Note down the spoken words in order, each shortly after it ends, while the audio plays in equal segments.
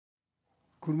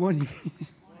Good morning.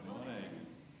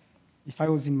 If I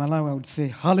was in Malawi, I would say,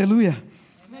 Hallelujah.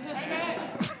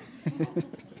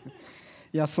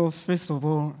 So first of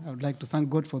all, I would like to thank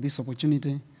God for this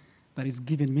opportunity that is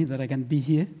given me, that I can be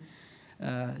here,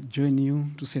 join you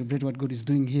to celebrate what God is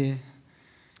doing here.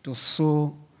 It was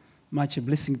so much a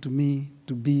blessing to me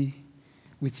to be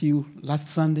with you last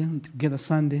Sunday, Together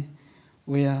Sunday,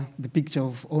 where the picture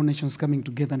of all nations coming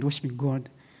together and worshiping God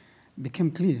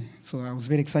became clear. So I was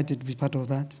very excited to be part of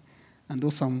that. And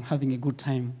also I'm having a good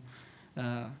time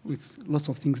with lots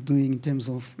of things doing in terms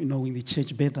of knowing the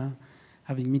church better,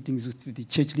 having meetings with the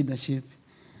church leadership.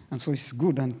 And so it's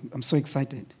good, and I'm so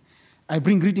excited. I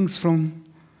bring greetings from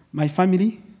my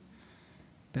family.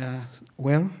 They're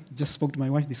well. Just spoke to my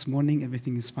wife this morning.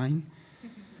 Everything is fine.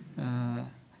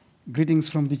 Greetings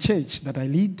from the church that I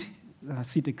lead,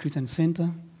 City Christian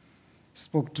Center.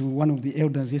 Spoke to one of the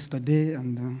elders yesterday,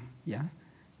 and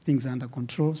things are under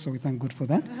control, so we thank God for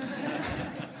that.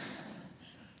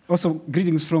 Also,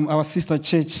 greetings from our sister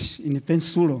church in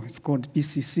Pensulo. It's called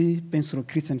PCC, Pensulo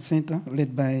Christian Center,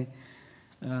 led by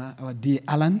our dear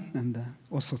Alan, and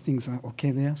also things are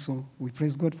okay there, so we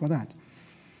praise God for that.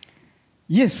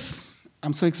 Yes,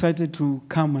 I'm so excited to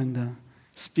come and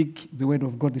speak the word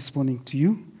of God this morning to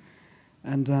you.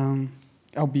 And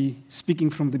I'll be speaking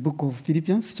from the book of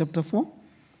Philippians, chapter 4.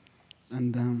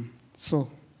 And so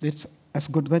let's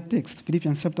go to that text,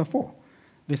 Philippians chapter 4,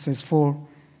 verses 4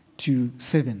 to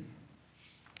 7.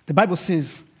 The Bible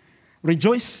says,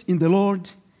 "Rejoice in the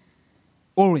Lord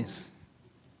always.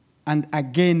 And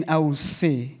again I will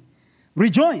say,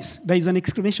 rejoice." There is an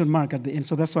exclamation mark at the end,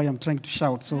 so that's why I'm trying to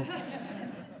shout. So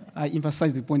I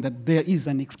emphasize the point that there is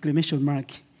an exclamation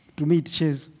mark. To me,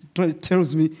 it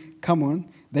tells me, come on,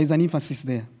 there is an emphasis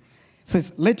there. It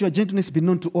says, "Let your gentleness be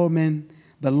known to all men.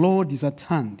 The Lord is at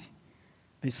hand."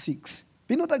 Verse 6.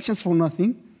 "Be not anxious for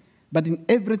nothing, but in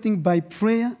everything by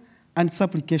prayer and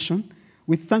supplication,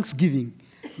 with thanksgiving,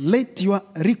 let your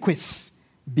requests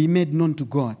be made known to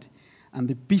God. And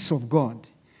the peace of God,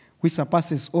 which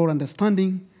surpasses all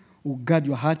understanding, will guard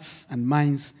your hearts and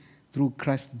minds through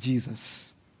Christ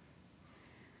Jesus."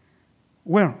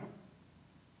 Well,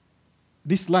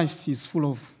 this life is full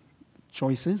of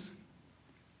choices.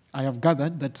 I have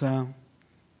gathered that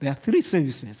there are 3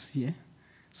 services here.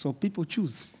 So people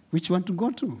choose which one to go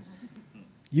to.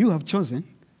 You have chosen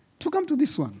to come to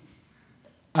this one.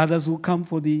 Others will come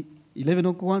for the 11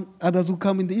 o'clock one. Others will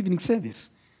come in the evening service.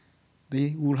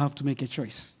 They will have to make a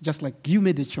choice, just like you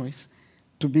made a choice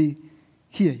to be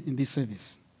here in this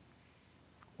service.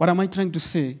 What am I trying to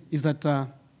say is that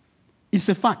it's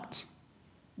a fact,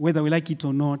 whether we like it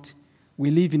or not,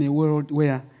 we live in a world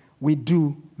where we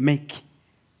do make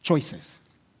choices.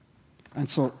 And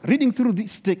so, reading through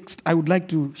this text, I would like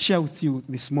to share with you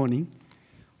this morning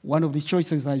one of the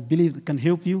choices I believe can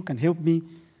help you, can help me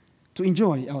to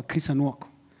enjoy our Christian walk.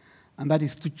 And that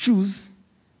is to choose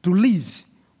to live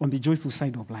on the joyful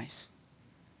side of life.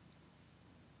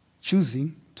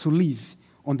 Choosing to live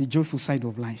on the joyful side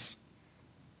of life.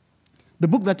 The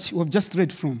book that we've just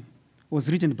read from was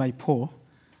written by Paul,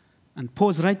 and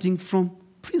Paul's writing from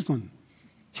prison.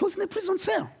 He was in a prison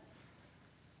cell.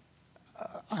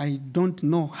 I don't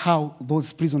know how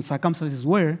those prison circumstances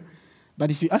were, but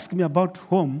if you ask me about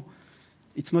home,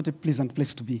 it's not a pleasant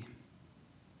place to be,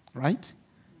 right?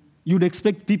 You'd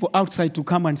expect people outside to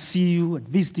come and see you and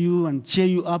visit you and cheer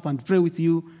you up and pray with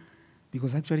you,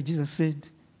 because actually Jesus said,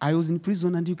 "I was in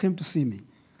prison and you came to see me."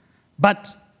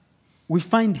 But we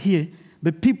find here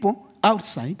the people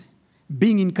outside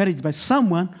being encouraged by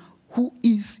someone who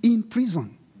is in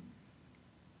prison.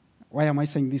 Why am I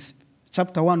saying this?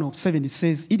 Chapter 1 of 7, it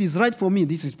says, "It is right for me,"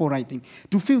 this is Paul writing,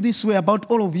 "to feel this way about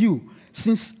all of you,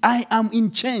 since I am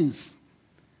in chains."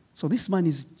 So this man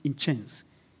is in chains,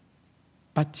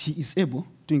 but he is able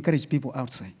to encourage people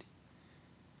outside.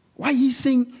 Why is he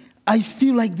saying, "I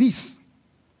feel like this"?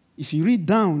 If you read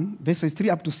down verses 3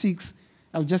 up to 6,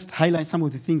 I'll just highlight some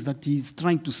of the things that he's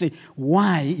trying to say,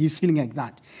 why he's feeling like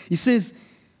that. He says,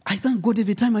 "I thank God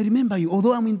every time I remember you,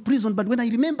 although I'm in prison, but when I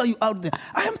remember you out there,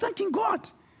 I am thanking God."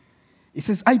 He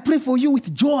says, "I pray for you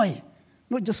with joy."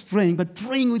 Not just praying, but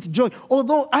praying with joy.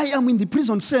 Although I am in the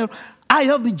prison cell, I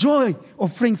have the joy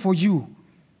of praying for you.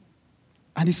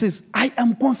 And he says, "I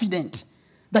am confident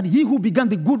that he who began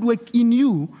the good work in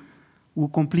you will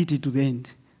complete it to the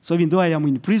end." So even though I am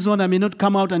in prison, I may not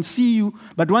come out and see you,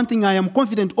 but one thing I am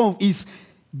confident of is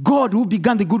God who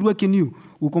began the good work in you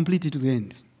will complete it to the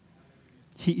end.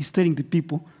 He is telling the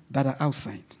people that are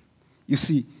outside. You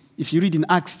see, if you read in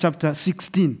Acts chapter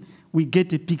 16, we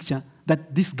get a picture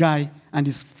that this guy and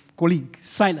his colleague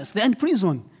Silas, they're in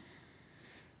prison.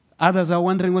 Others are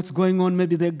wondering what's going on.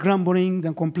 Maybe they're grumbling,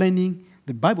 they're complaining.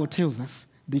 The Bible tells us,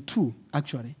 the two,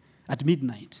 actually, at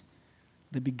midnight,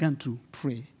 they began to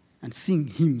pray and sing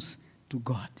hymns to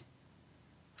God.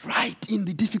 Right in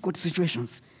the difficult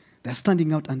situations, they're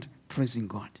standing out and praising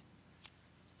God.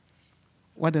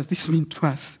 What does this mean to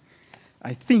us?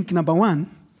 I think, number one,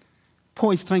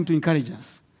 Paul is trying to encourage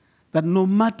us that no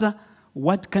matter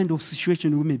what kind of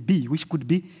situation we may be, which could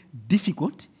be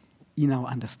difficult in our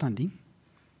understanding,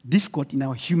 difficult in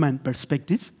our human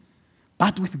perspective,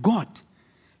 but with God,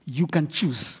 you can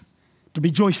choose to be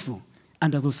joyful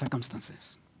under those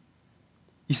circumstances.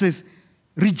 He says,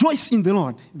 rejoice in the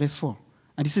Lord, verse 4.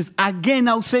 And he says, again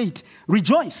I'll say it,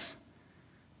 rejoice.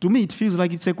 To me, it feels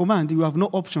like it's a command. You have no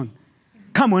option.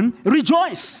 Come on,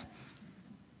 rejoice.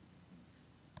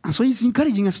 And so he's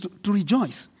encouraging us to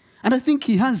rejoice. And I think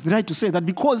he has the right to say that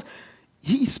because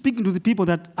he is speaking to the people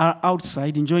that are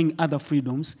outside, enjoying other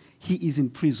freedoms. He is in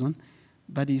prison,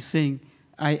 but he's saying,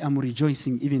 I am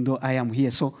rejoicing even though I am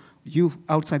here. So you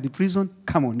outside the prison,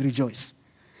 come on, rejoice.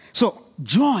 So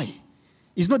joy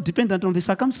is not dependent on the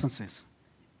circumstances.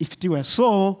 If it were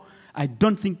so, I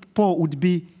don't think Paul would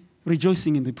be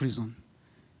rejoicing in the prison.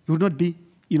 He would not be,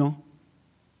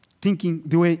 thinking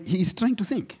the way he is trying to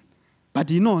think. But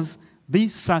he knows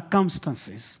these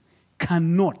circumstances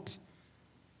cannot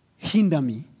hinder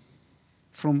me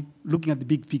from looking at the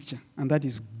big picture. And that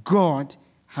is God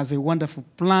has a wonderful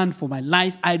plan for my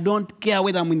life. I don't care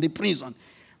whether I'm in the prison.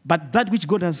 But that which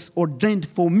God has ordained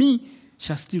for me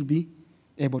shall still be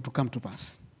able to come to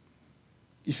pass.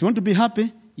 If you want to be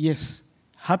happy, yes,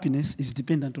 happiness is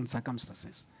dependent on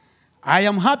circumstances. I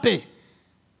am happy.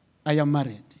 I am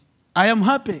married. I am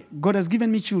happy. God has given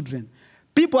me children.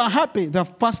 People are happy. They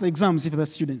have passed the exams if they're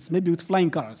students, maybe with flying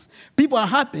cars. People are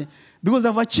happy because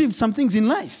they've achieved some things in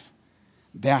life.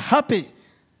 They are happy.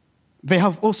 They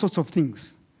have all sorts of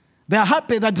things. They are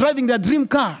happy. They're driving their dream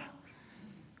car.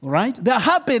 Right? They are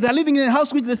happy. They're living in a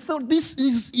house which they thought, this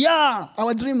is,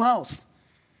 our dream house.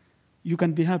 You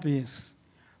can be happy, yes.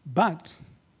 But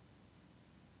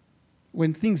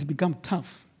when things become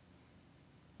tough,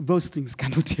 those things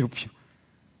cannot help you.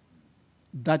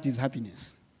 That is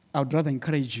happiness. I would rather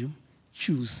encourage you,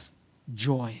 choose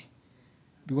joy.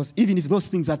 Because even if those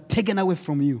things are taken away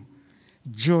from you,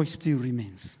 joy still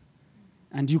remains.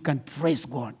 And you can praise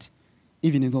God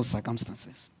even in those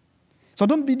circumstances. So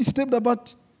don't be disturbed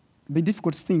about the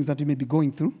difficult things that you may be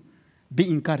going through. Be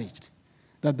encouraged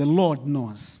that the Lord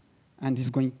knows and is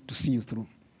going to see you through.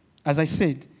 As I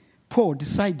said, Paul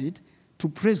decided to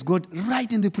praise God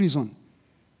right in the prison.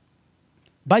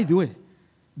 By the way,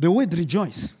 the word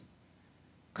rejoice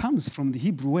comes from the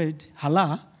Hebrew word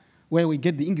halah, where we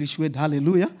get the English word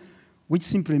hallelujah, which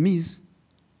simply means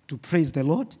to praise the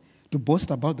Lord, to boast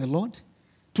about the Lord,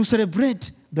 to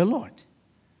celebrate the Lord.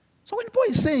 So when Paul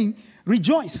is saying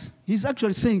rejoice, he's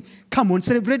actually saying, come on,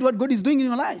 celebrate what God is doing in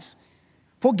your life.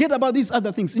 Forget about these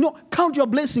other things. Count your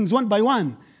blessings one by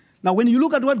one. Now, when you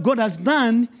look at what God has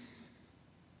done,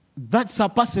 that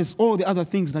surpasses all the other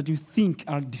things that you think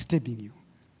are disturbing you.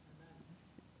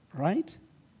 Right?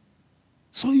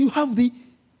 So you have the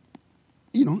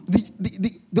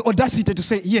audacity to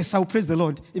say, yes, I'll praise the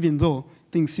Lord, even though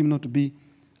things seem not to be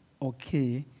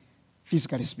okay,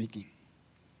 physically speaking.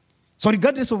 So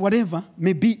regardless of whatever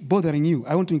may be bothering you,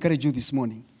 I want to encourage you this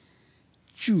morning,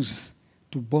 choose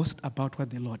to boast about what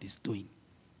the Lord is doing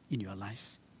in your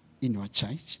life, in your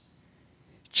church.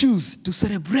 Choose to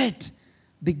celebrate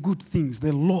the good things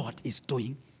the Lord is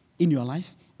doing in your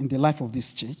life, in the life of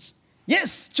this church.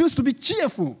 Yes, choose to be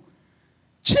cheerful.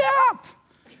 Cheer up!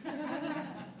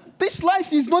 This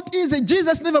life is not easy.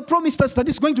 Jesus never promised us that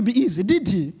it's going to be easy, did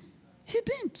he? He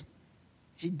didn't.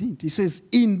 He didn't. He says,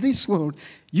 in this world,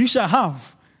 you shall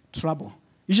have trouble.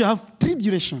 You shall have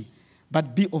tribulation,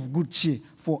 but be of good cheer,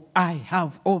 for I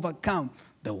have overcome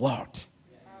the world.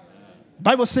 The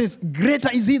Bible says, greater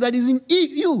is he that is in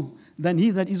you than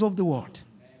he that is of the world.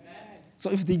 Amen.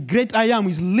 So if the great I am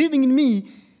is living in me,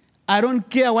 I don't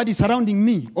care what is surrounding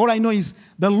me. All I know is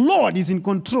the Lord is in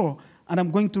control, and I'm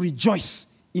going to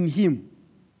rejoice in him.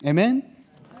 Amen?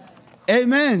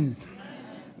 Amen. Amen.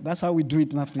 That's how we do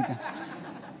it in Africa.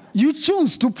 You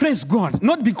choose to praise God,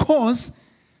 not because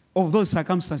of those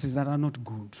circumstances that are not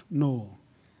good. No,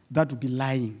 that would be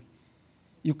lying.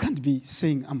 You can't be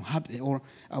saying, I'm happy, or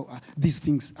these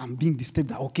things, I'm being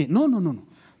disturbed. Okay, no.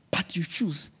 But you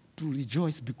choose to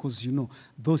rejoice because you know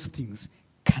those things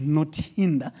cannot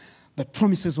hinder the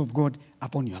promises of God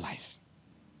upon your life.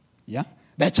 Yeah?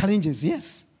 There are challenges,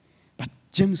 yes. But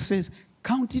James says,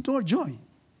 count it all joy.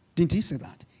 Didn't he say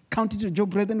that? Count it all joy,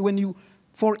 brethren, when you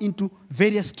fall into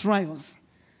various trials,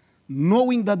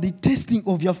 knowing that the testing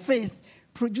of your faith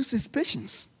produces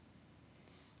patience.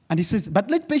 And he says, but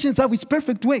let patience have its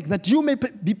perfect work, that you may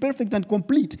be perfect and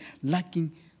complete,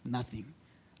 lacking nothing.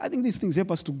 I think these things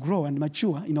help us to grow and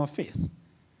mature in our faith.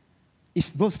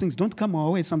 If those things don't come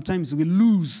our way, sometimes we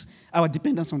lose our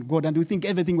dependence on God and we think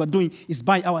everything we're doing is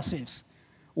by ourselves.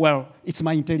 Well, it's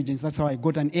my intelligence, that's how I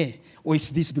got an A. Or it's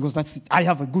this because I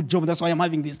have a good job, that's why I'm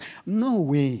having this. No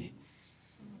way.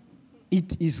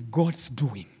 It is God's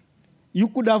doing. You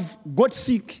could have got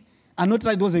sick and not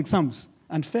tried those exams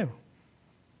and fail.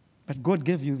 But God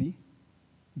gave you the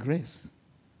grace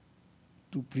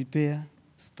to prepare,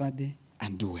 study,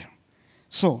 and do well.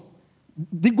 So,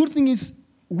 the good thing is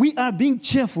we are being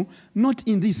cheerful not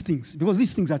in these things, because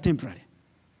these things are temporary.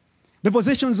 The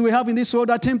possessions we have in this world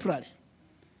are temporary.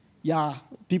 Yeah,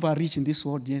 people are rich in this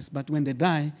world, yes, but when they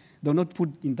die, they'll not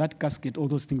put in that casket all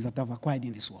those things that they've acquired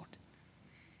in this world.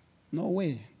 No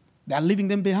way. They are leaving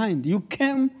them behind. You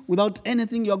came without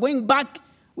anything. You are going back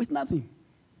with nothing.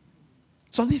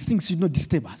 So these things should not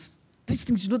disturb us. These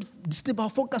things should not disturb our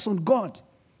focus on God.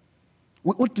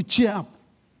 We ought to cheer up.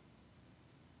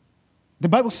 The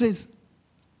Bible says,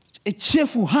 a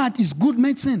cheerful heart is good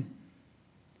medicine.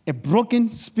 A broken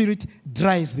spirit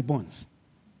dries the bones.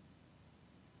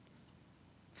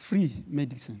 Free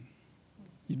medicine.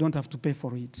 You don't have to pay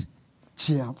for it.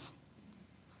 Cheer up.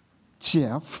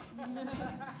 Cheer up.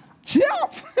 Cheer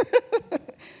up.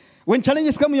 When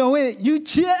challenges come your way, you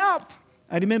cheer up.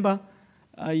 I remember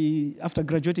after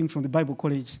graduating from the Bible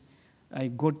college, I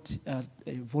got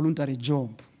a voluntary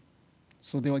job.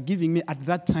 So they were giving me at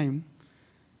that time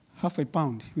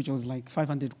 £50, which was like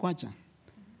 500 kwacha.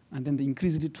 And then they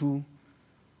increased it to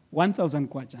 1,000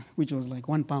 kwacha, which was like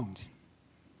 £1.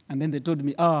 And then they told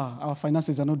me, our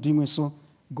finances are not doing well, so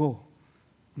go.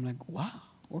 I'm like, wow,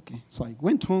 okay. So I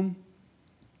went home,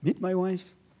 meet my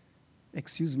wife.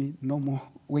 Excuse me, no more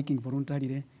working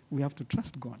voluntarily. We have to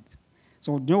trust God.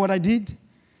 So you know what I did?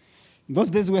 In those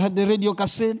days we had the radio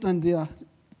cassette and the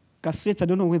cassettes. I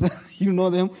don't know whether you know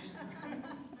them.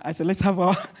 I said, let's have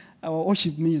our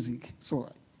worship music. So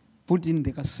I put in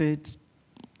the cassette,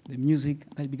 the music,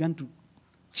 and I began to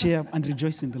cheer up and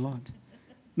rejoice in the Lord.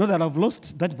 Not that I've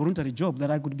lost that voluntary job, that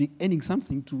I could be earning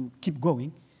something to keep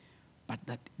going, but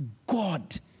that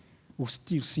God will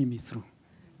still see me through.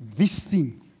 This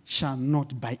thing shall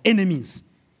not by any means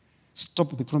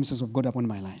stop the promises of God upon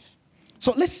my life.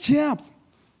 So let's cheer up.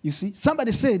 You see,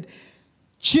 somebody said,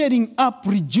 cheering up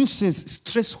reduces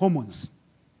stress hormones.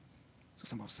 So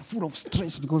some of us are full of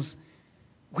stress because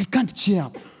we can't cheer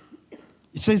up.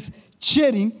 It says,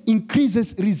 cheering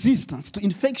increases resistance to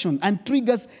infection and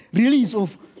triggers release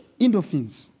of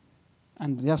endorphins.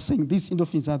 And they are saying these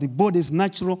endorphins are the body's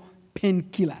natural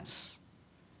painkillers.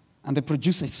 And they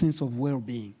produce a sense of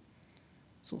well-being.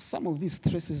 So some of these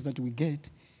stresses that we get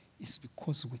is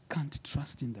because we can't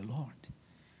trust in the Lord.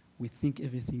 We think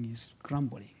everything is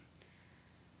crumbling.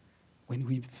 When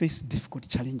we face difficult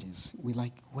challenges, we're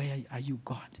like, where are you,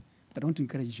 God? But I want to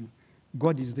encourage you.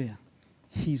 God is there.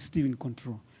 He's still in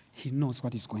control. He knows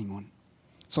what is going on.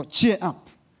 So cheer up.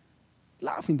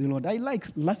 Laugh in the Lord. I like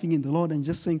laughing in the Lord and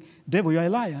just saying, devil, you're a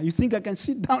liar. You think I can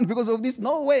sit down because of this?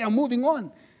 No way, I'm moving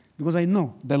on. Because I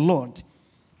know the Lord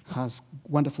has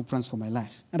wonderful plans for my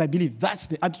life. And I believe that's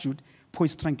the attitude Paul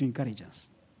is trying to encourage us.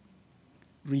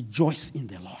 Rejoice in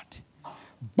the Lord.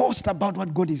 Boast about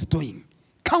what God is doing.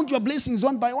 Count your blessings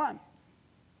one by one.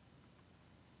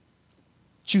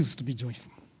 Choose to be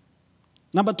joyful.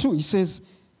 Number 2, he says,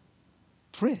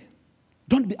 pray.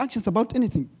 Don't be anxious about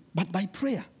anything, but by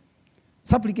prayer,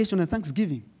 supplication, and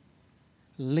thanksgiving,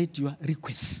 let your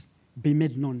requests be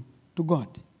made known to God.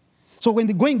 So when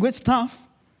the going gets tough,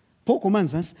 Paul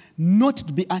commands us not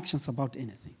to be anxious about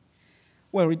anything.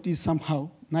 Well, it is somehow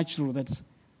natural that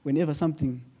whenever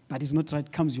something that is not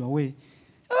right comes your way,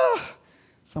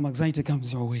 some anxiety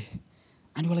comes your way.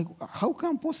 And you're like, how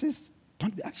come Paul says,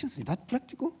 don't be anxious? Is that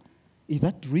practical? Is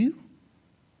that real?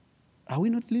 Are we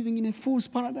not living in a fool's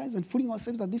paradise and fooling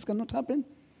ourselves that this cannot happen?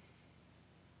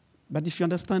 But if you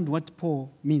understand what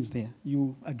Paul means there,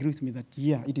 you agree with me that,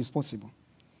 yeah, it is possible.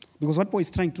 Because what Paul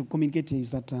is trying to communicate here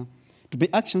is that to be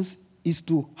anxious is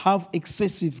to have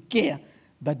excessive care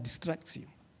that distracts you.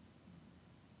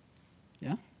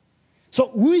 Yeah?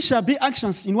 So we shall be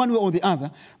anxious in one way or the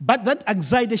other, but that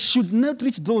anxiety should not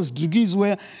reach those degrees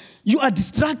where you are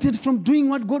distracted from doing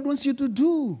what God wants you to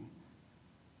do,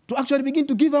 to actually begin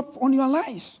to give up on your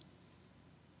life.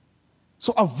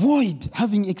 So avoid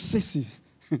having excessive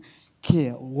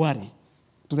care or worry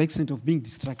to the extent of being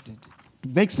distracted, to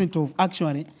the extent of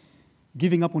actually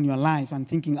giving up on your life and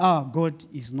thinking, God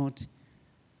is not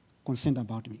concerned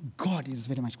about me. God is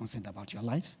very much concerned about your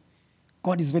life.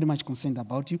 God is very much concerned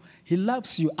about you. He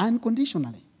loves you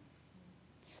unconditionally.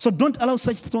 So don't allow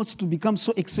such thoughts to become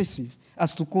so excessive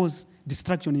as to cause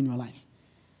distraction in your life,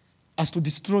 as to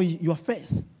destroy your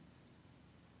faith.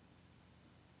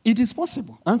 It is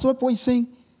possible. And so what Paul is saying,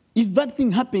 if that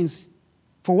thing happens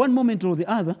for one moment or the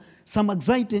other, some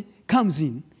anxiety comes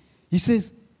in, he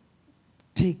says,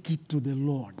 take it to the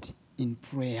Lord in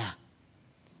prayer.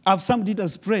 I've summed it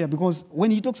as prayer because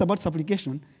when he talks about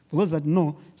supplication, for those that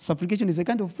know, supplication is a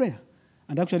kind of prayer.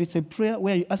 And actually it's a prayer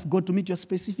where you ask God to meet your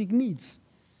specific needs.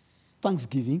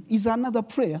 Thanksgiving is another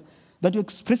prayer that you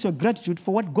express your gratitude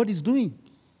for what God is doing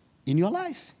in your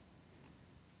life.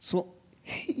 So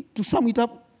to sum it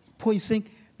up, Paul is saying,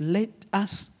 let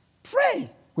us pray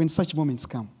when such moments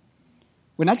come.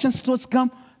 When anxious thoughts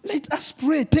come, let us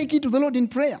pray. Take it to the Lord in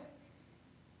prayer.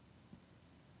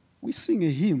 We sing a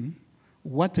hymn,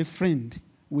 what a friend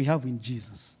we have in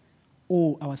Jesus.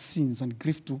 All our sins and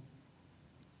grief to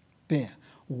bear.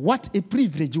 What a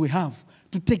privilege we have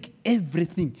to take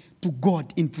everything to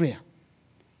God in prayer.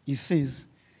 He says,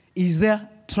 is there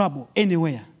trouble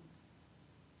anywhere?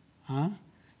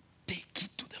 Take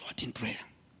it to the Lord in prayer.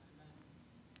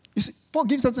 You see, Paul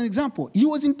gives us an example. He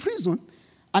was in prison,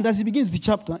 and as he begins the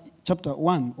chapter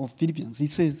 1 of Philippians, he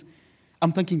says,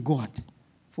 I'm thanking God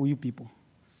for you people.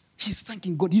 He's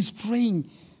thanking God. He's praying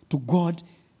to God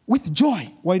with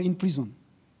joy while in prison.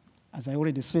 As I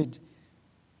already said,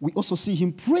 we also see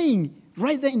him praying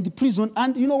right there in the prison,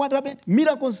 and you know what happened?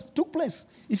 Miracles took place.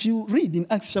 If you read in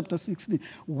Acts chapter 16,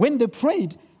 when they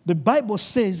prayed, the Bible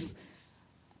says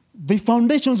the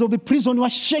foundations of the prison were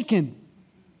shaken.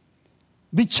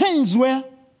 The chains were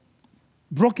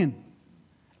broken.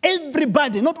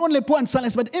 Everybody, not only Paul and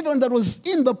Silas, but everyone that was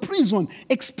in the prison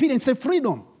experienced a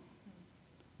freedom.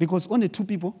 Because only 2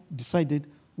 people decided,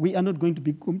 we are not going to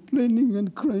be complaining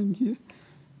and crying here.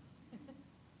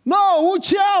 No, we'll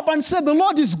cheer up and say, the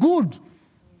Lord is good.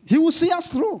 He will see us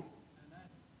through.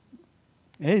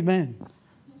 Amen.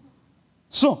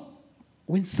 So,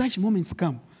 when such moments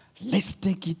come, let's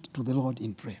take it to the Lord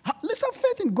in prayer. Let's have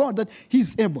faith in God that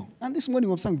He's able. And this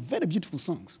morning we've sung very beautiful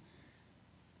songs.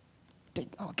 Take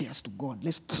our cares to God.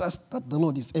 Let's trust that the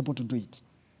Lord is able to do it.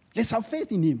 Let's have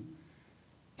faith in Him.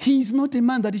 He is not a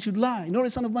man that He should lie, nor a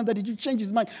son of man that He should change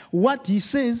His mind. What He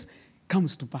says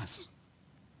comes to pass.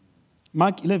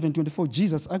 Mark 11:24,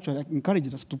 Jesus actually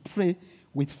encouraged us to pray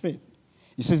with faith.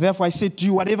 He says, therefore I say to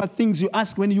you, whatever things you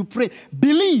ask when you pray,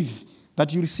 believe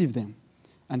that you receive them,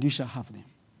 and you shall have them.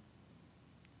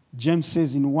 James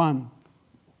says in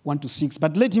 1:1-6,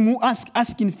 but let him who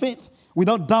ask in faith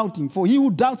without doubting. For he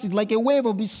who doubts is like a wave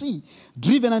of the sea,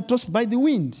 driven and tossed by the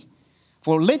wind.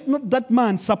 For let not that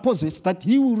man suppose that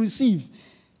he will receive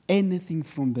anything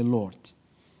from the Lord.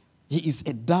 He is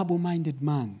a double-minded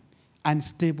man,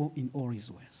 unstable in all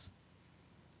his ways.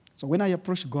 So when you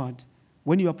approach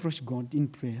God in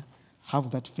prayer, have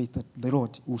that faith that the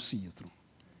Lord will see you through.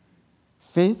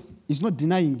 Faith is not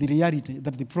denying the reality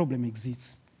that the problem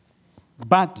exists,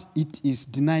 but it is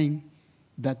denying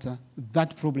that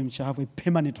that problem shall have a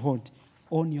permanent hold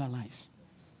on your life.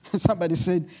 Somebody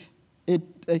said,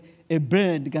 a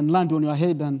bird can land on your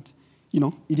head and,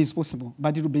 it is possible,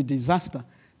 but it will be a disaster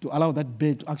to allow that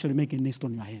bird to actually make a nest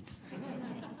on your head.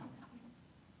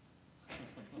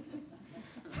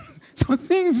 So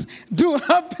things do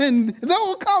happen. They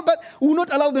will come, but we will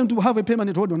not allow them to have a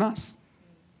permanent hold on us.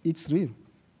 It's real.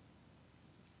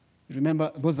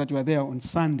 Remember those that were there on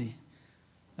Sunday,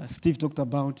 Steve talked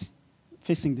about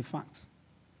facing the facts.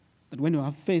 That when you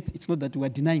have faith, it's not that we are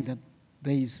denying that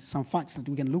there is some facts that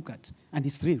we can look at, and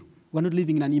it's real. We're not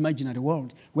living in an imaginary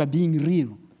world. We're being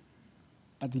real.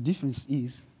 But the difference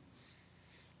is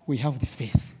we have the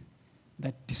faith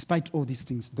that despite all these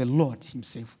things, the Lord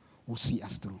Himself will see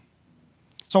us through.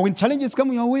 So when challenges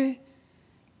come your way,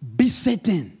 be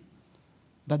certain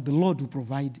that the Lord will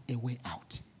provide a way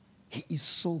out. He is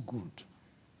so good.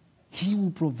 He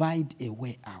will provide a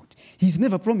way out. He's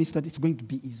never promised that it's going to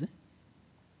be easy.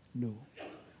 No.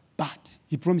 But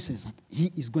He promises that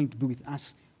He is going to be with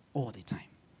us all the time.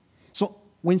 So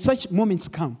when such moments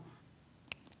come,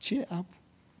 cheer up,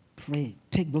 pray.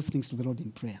 Take those things to the Lord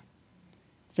in prayer.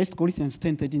 1 Corinthians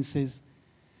 10:13 says,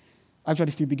 actually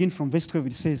if you begin from verse 12,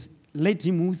 it says, let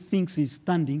him who thinks he's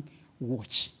standing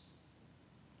watch.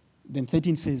 Then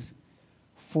 13 says,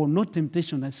 for no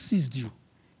temptation has seized you,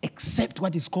 except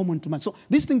what is common to man. So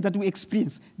these things that we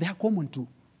experience, they are common to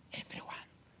everyone.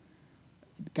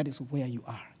 Regardless of where you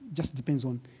are. It just depends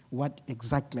on what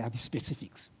exactly are the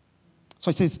specifics. So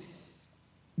it says,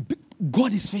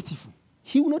 God is faithful.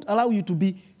 He will not allow you to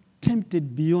be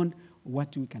tempted beyond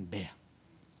what you can bear.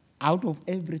 Out of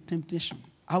every temptation,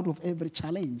 out of every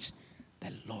challenge,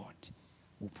 the Lord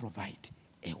will provide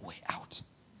a way out.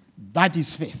 That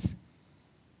is faith.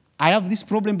 I have this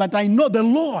problem, but I know the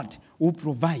Lord will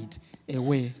provide a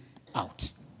way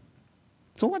out.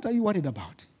 So what are you worried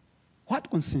about? What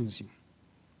concerns you?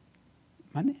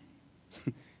 Money?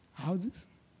 Houses?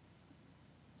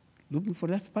 Looking for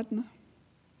a life partner?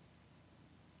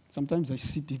 Sometimes I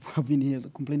see people have been here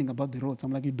complaining about the roads.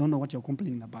 I'm like, you don't know what you're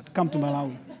complaining about. Come to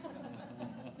Malawi.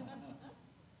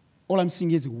 All I'm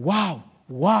seeing is, wow,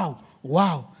 wow,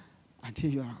 wow. And here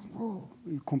you are, oh,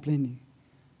 you're complaining.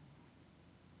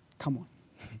 Come on.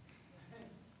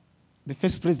 The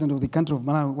first president of the country of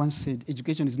Malawi once said,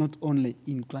 education is not only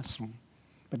in classroom,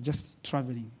 but just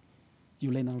traveling.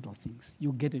 You learn a lot of things.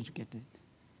 You get educated.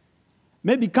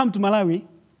 Maybe come to Malawi,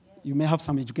 you may have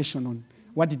some education on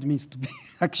what it means to be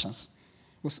anxious.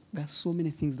 Because there are so many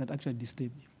things that actually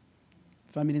disturb you.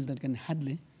 Families that can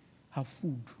hardly have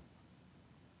food.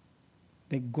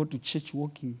 They go to church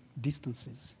walking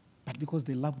distances, but because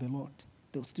they love the Lord,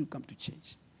 they'll still come to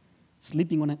church.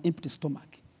 Sleeping on an empty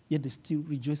stomach, yet they still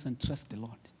rejoice and trust the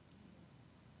Lord.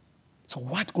 So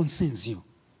what concerns you?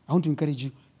 I want to encourage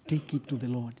you, take it to the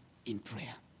Lord in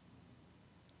prayer.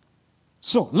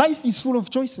 So life is full of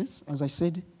choices. As I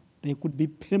said, there could be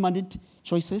permanent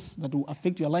choices that will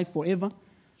affect your life forever,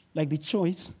 like the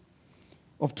choice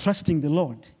of trusting the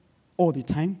Lord all the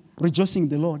time, rejoicing in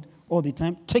the Lord all the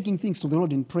time, taking things to the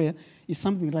Lord in prayer is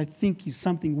something that I think is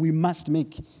something we must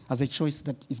make as a choice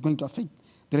that is going to affect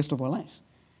the rest of our lives.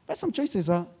 But some choices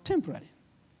are temporary.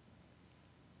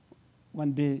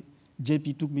 One day,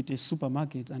 JP took me to a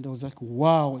supermarket and I was like,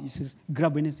 wow. He says,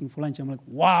 grab anything for lunch. I'm like,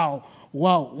 wow,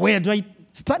 wow. Where do I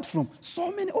start from?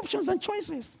 So many options and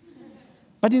choices.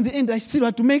 But in the end, I still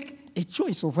had to make a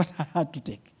choice of what I had to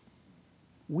take.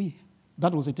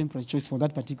 That was a temporary choice for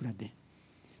that particular day.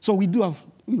 So we do have,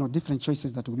 different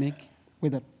choices that we make,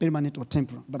 whether permanent or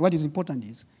temporary. But what is important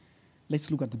is, let's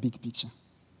look at the big picture.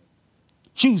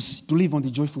 Choose to live on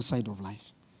the joyful side of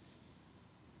life.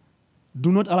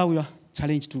 Do not allow your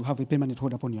challenge to have a permanent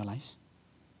hold upon your life.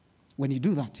 When you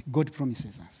do that, God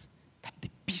promises us that the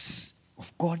peace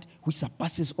of God, which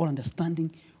surpasses all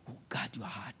understanding, will guard your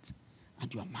heart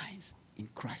and your minds in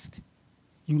Christ.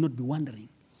 You will not be wandering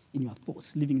in your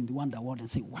thoughts, living in the wonder world and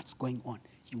say, what's going on?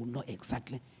 You will know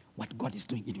exactly what God is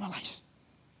doing in your life.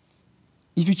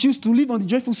 If you choose to live on the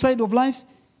joyful side of life,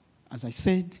 as I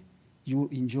said, you will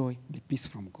enjoy the peace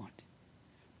from God.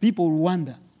 People will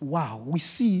wonder, wow, we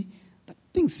see that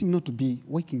things seem not to be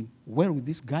working well with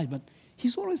this guy, but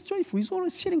he's always joyful, he's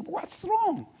always sharing. What's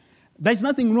wrong? There's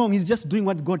nothing wrong, he's just doing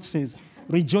what God says.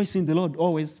 Rejoice in the Lord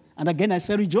always. And again, I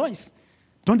say rejoice.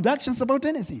 Don't be anxious about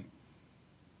anything.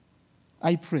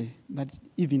 I pray that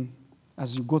even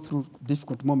as you go through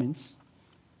difficult moments,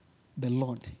 the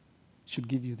Lord should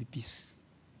give you the peace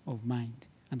of mind,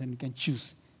 and then you can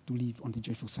choose to live on the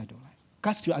joyful side of life.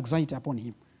 Cast your anxiety upon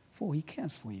him, for he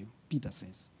cares for you, Peter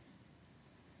says.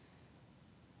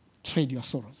 Trade your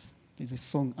sorrows. There's a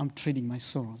song, I'm trading my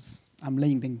sorrows. I'm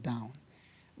laying them down.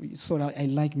 So I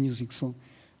like music, so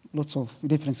lots of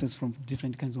references from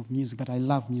different kinds of music, but I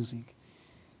love music.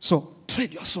 So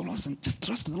trade your sorrows and just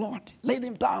trust the Lord. Lay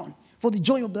them down for the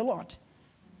joy of the Lord.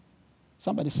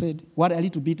 Somebody said, worry a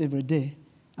little bit every day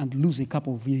and lose a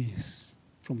couple of years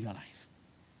from your life.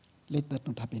 Let that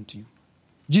not happen to you.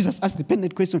 Jesus asked the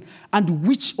pertinent question, and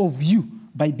which of you,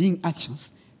 by being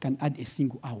anxious, can add a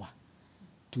single hour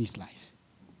to his life?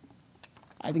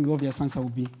 I think the obvious answer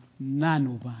would be none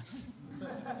of us.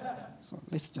 So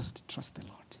let's just trust the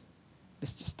Lord.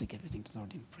 Let's just take everything to the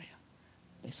Lord in prayer.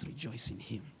 Let's rejoice in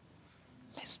him.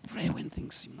 Let's pray when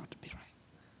things seem not to be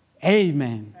right.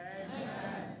 Amen.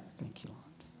 Amen. Thank you,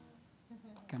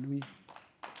 Lord. Can we...